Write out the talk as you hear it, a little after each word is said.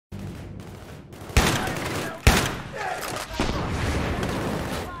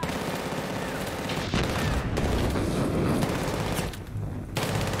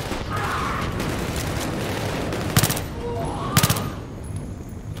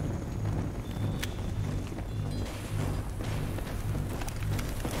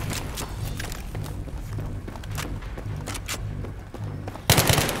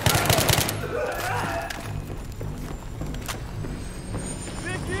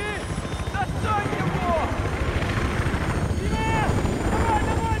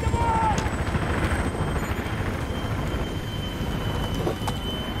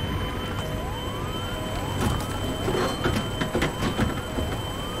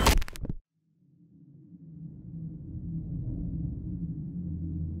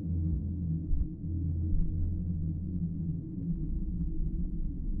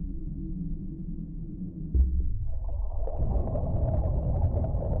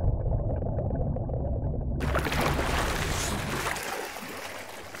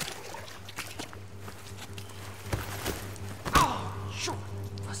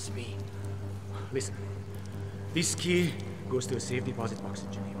Listen. This key goes to a safe deposit box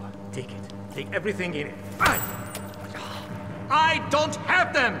in Geneva. Take it. Take everything in it. I don't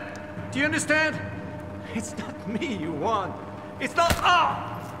have them! Do you understand? It's not me you want. It's not...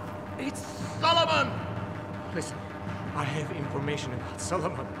 It's Solomon! Listen, I have information about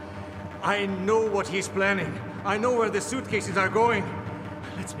Solomon. I know what he's planning. I know where the suitcases are going.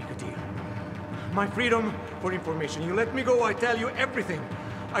 Let's make a deal. My freedom for information. You let me go, I tell you everything.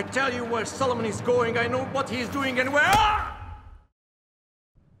 I tell you where Solomon is going. I know what he's doing and where...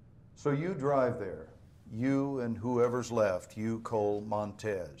 So you drive there. You and whoever's left, you, Cole,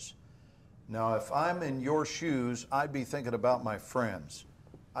 Montes. Now, if I'm in your shoes, I'd be thinking about my friends.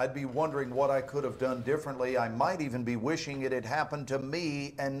 I'd be wondering what I could have done differently. I might even be wishing it had happened to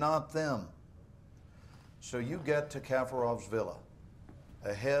me and not them. So you get to Kafarov's villa,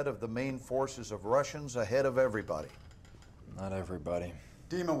 ahead of the main forces of Russians, ahead of everybody. Not everybody.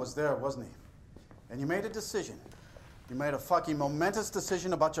 Dima was there, wasn't he? And you made a decision. You made a fucking momentous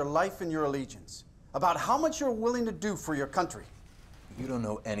decision about your life and your allegiance. About how much you're willing to do for your country. You don't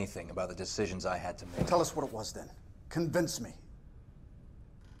know anything about the decisions I had to make. Tell us what it was then. Convince me.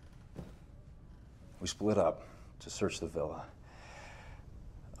 We split up to search the villa.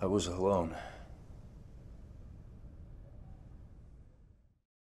 I was alone.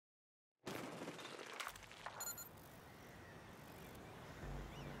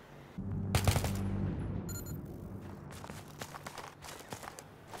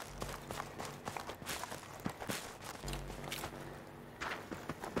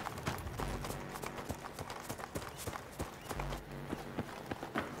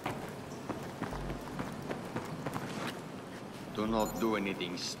 Do not do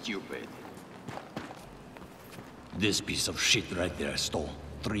anything stupid. This piece of shit right there stole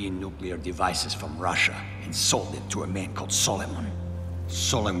 3 nuclear devices from Russia and sold it to a man called Solomon.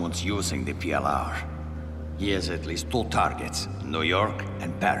 Solomon's using the PLR. He has at least 2 targets, New York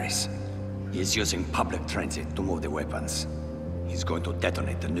and Paris. He's using public transit to move the weapons. He's going to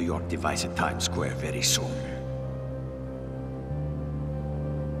detonate the New York device at Times Square very soon.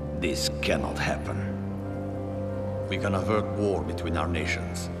 This cannot happen. We can avert war between our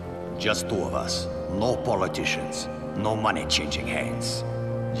nations. Just 2 of us. No politicians. No money changing hands.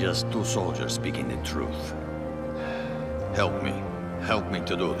 Just 2 soldiers speaking the truth. Help me. Help me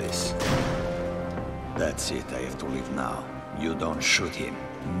to do this. That's it. I have to leave now. You don't shoot him.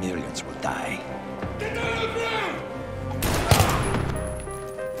 Millions will die. Get down on the ground!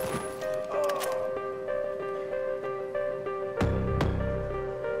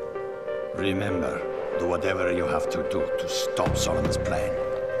 Remember, do whatever you have to do to stop Solomon's plan.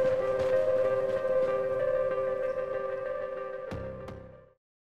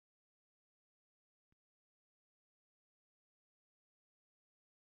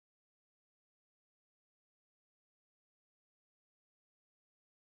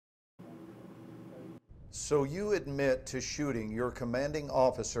 So you admit to shooting your commanding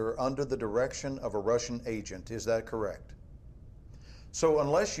officer under the direction of a Russian agent, is that correct? So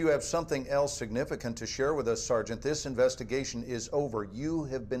unless you have something else significant to share with us, Sergeant, this investigation is over. You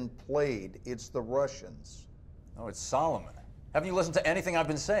have been played. It's the Russians. No, it's Solomon. Haven't you listened to anything I've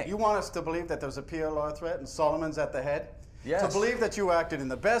been saying? You want us to believe that there's a PLR threat and Solomon's at the head? Yes. To believe that you acted in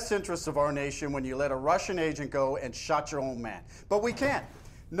the best interests of our nation when you let a Russian agent go and shot your own man. But we can't.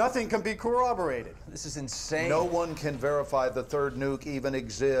 Nothing can be corroborated. This is insane. No one can verify the 3rd nuke even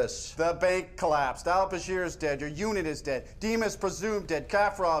exists. The bank collapsed. Al-Bashir's dead. Your unit is dead. Dima's presumed dead.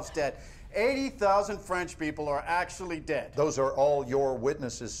 Kafarov's dead. 80,000 French people are actually dead. Those are all your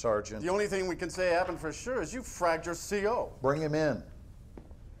witnesses, Sergeant. The only thing we can say happened for sure is you fragged your CO. Bring him in.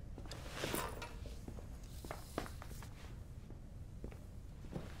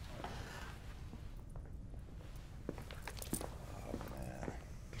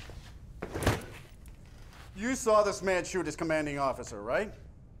 You saw this man shoot his commanding officer, right?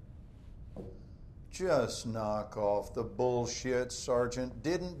 Just knock off the bullshit, Sergeant.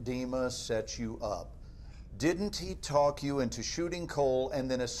 Didn't Dima set you up? Didn't he talk you into shooting Cole and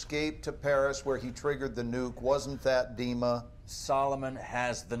then escape to Paris where he triggered the nuke? Wasn't that Dima? Solomon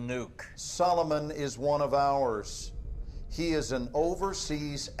has the nuke. Solomon is one of ours. He is an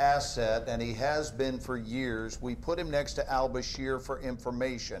overseas asset, and he has been for years. We put him next to al-Bashir for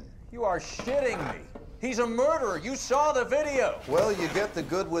information. You are shitting me. He's a murderer. You saw the video. Well, you get the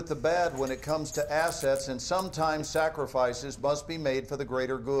good with the bad when it comes to assets, and sometimes sacrifices must be made for the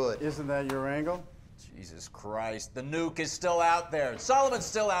greater good. Isn't that your angle? Jesus Christ. The nuke is still out there. Solomon's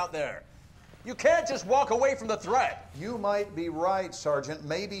still out there. You can't just walk away from the threat. You might be right, Sergeant.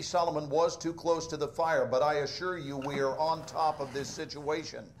 Maybe Solomon was too close to the fire, but I assure you we are on top of this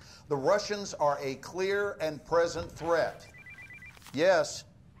situation. The Russians are a clear and present threat. Yes.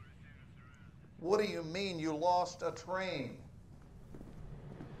 What do you mean you lost a train?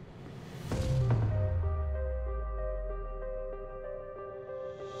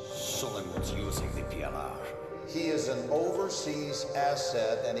 Solomon's using the PLR. He is an overseas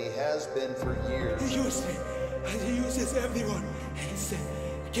asset, and he has been for years. He used me, and he uses everyone. He said,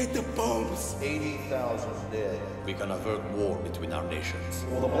 get the bombs. 80,000 dead. We can avert war between our nations.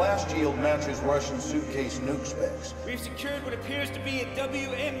 Well, the blast yield matches Russian suitcase nuke specs. We've secured what appears to be a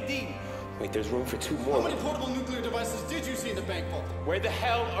WMD. Wait, there's room for 2 more. How many portable nuclear devices did you see in the bank vault? Where the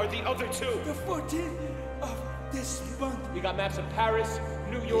hell are the other 2? The 14th of this month. We got maps of Paris,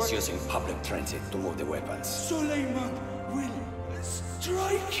 New York. He's using public transit to move the weapons. Suleiman will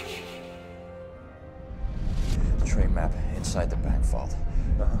strike. The train map inside the bank vault.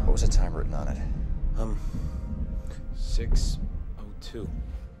 What was the time written on it? 6:02.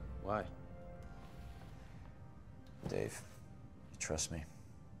 Why? Dave, you trust me?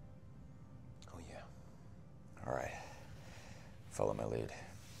 Oh, yeah. All right. Follow my lead.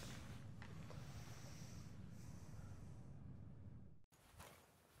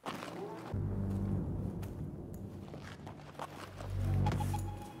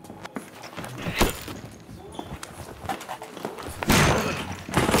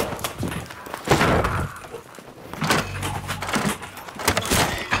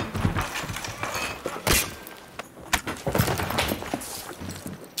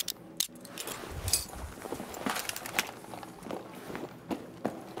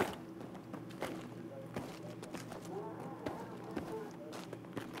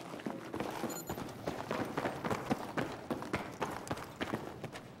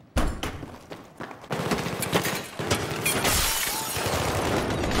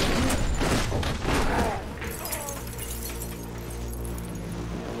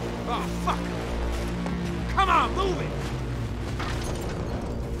 Oh, fuck! Come on, move it!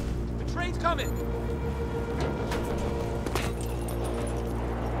 The train's coming!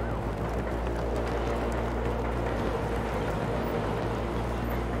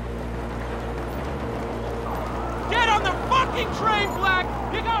 Get on the fucking train, Black!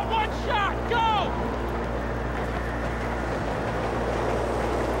 You got 1 shot! Go!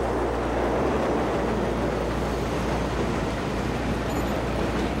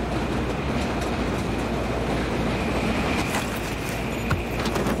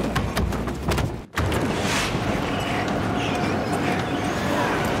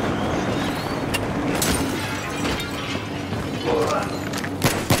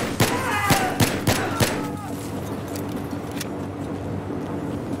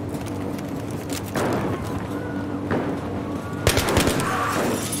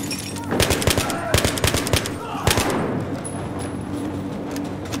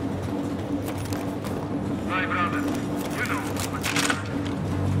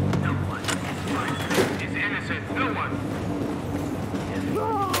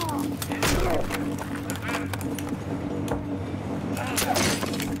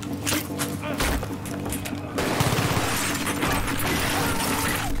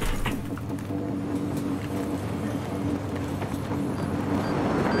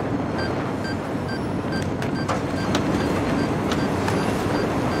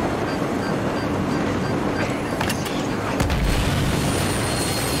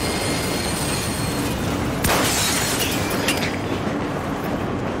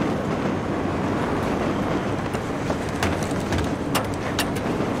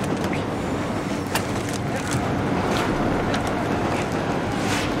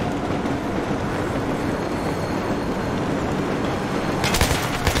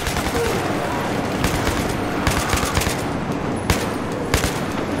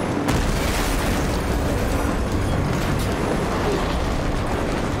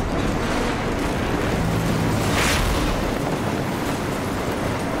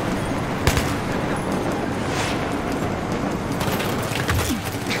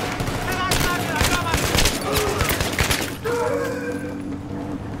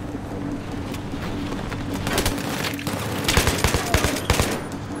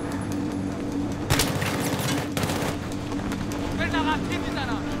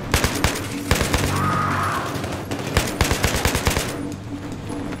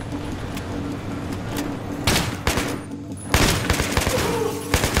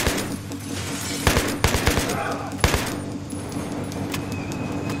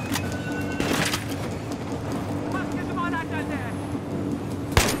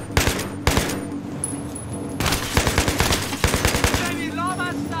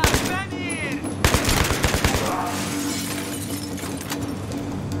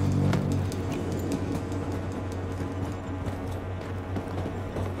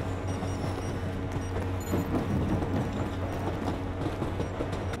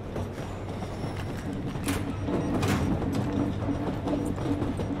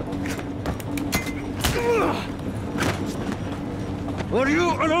 you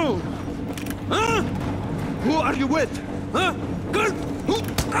alone? Huh? Who are you with? Huh? Good.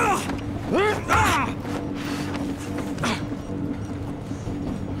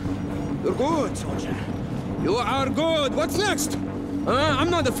 You're good, soldier. You are good. What's next? I'm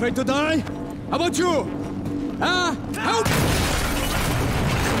not afraid to die. How about you? Help!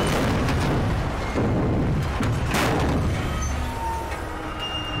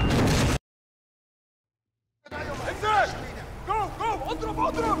 Go!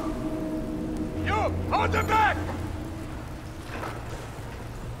 اضرب! You! Hold them back!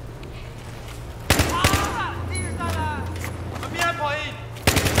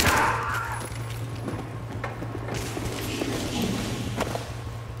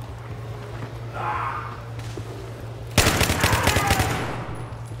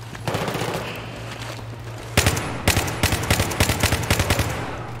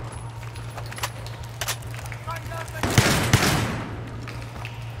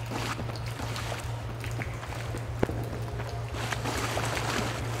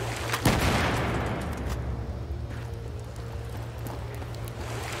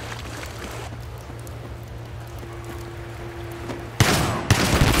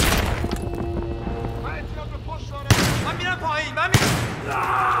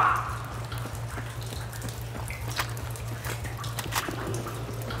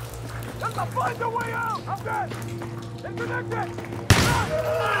 Find a way out! I'm dead! Disconnected!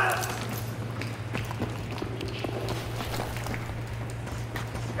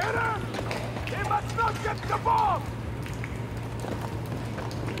 Get him! He must not get the bomb!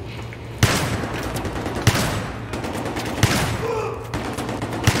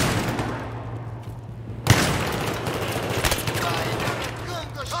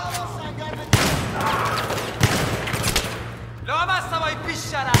 Lo ammazza voi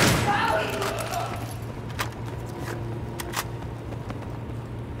pisciara!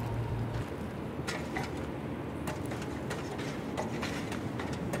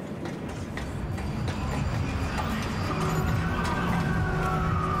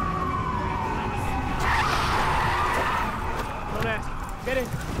 Get in!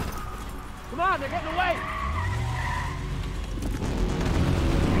 Come on, they're getting away!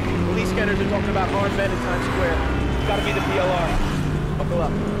 Police scanners are talking about armed men in Times Square. It's gotta be the PLR. Buckle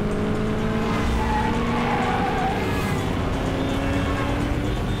up.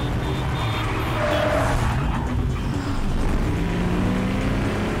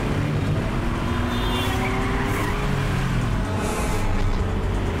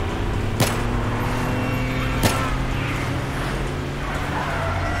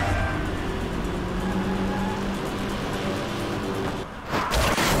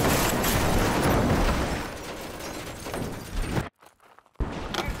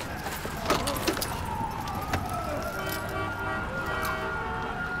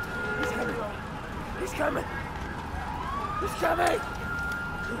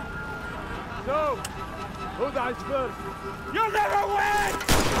 No! Who dies first? You'll never win!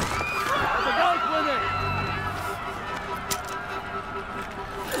 The guy's winning!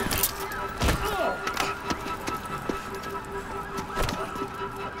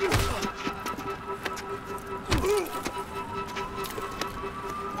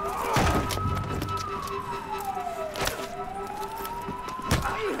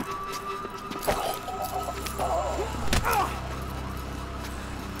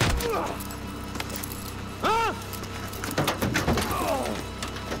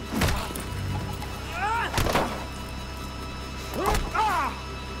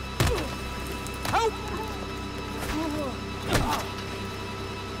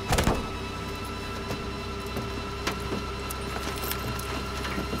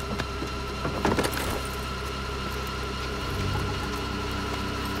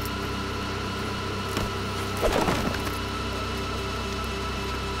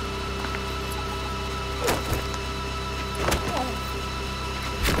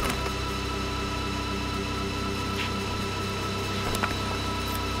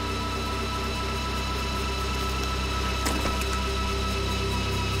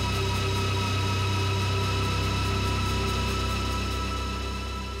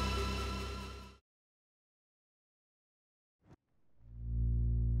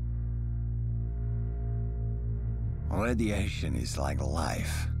 Radiation is like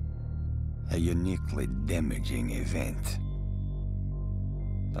life, a uniquely damaging event.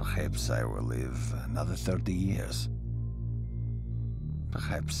 Perhaps I will live another 30 years.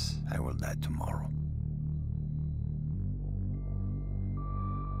 Perhaps I will die tomorrow.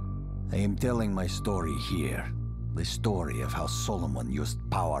 I am telling my story here, The story of how Solomon used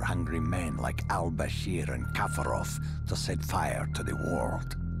power-hungry men like al-Bashir and Kafarov to set fire to the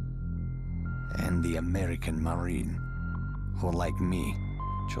world. And the American Marine, who, like me,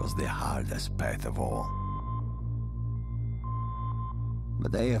 chose the hardest path of all.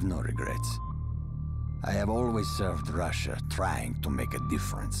 But I have no regrets. I have always served Russia, trying to make a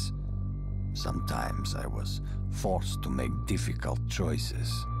difference. Sometimes I was forced to make difficult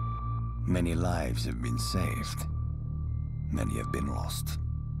choices. Many lives have been saved. Many have been lost.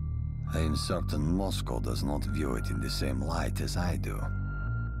 I am certain Moscow does not view it in the same light as I do.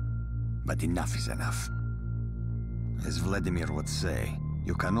 But enough is enough. As Vladimir would say,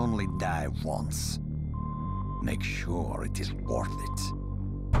 you can only die once. Make sure it is worth it.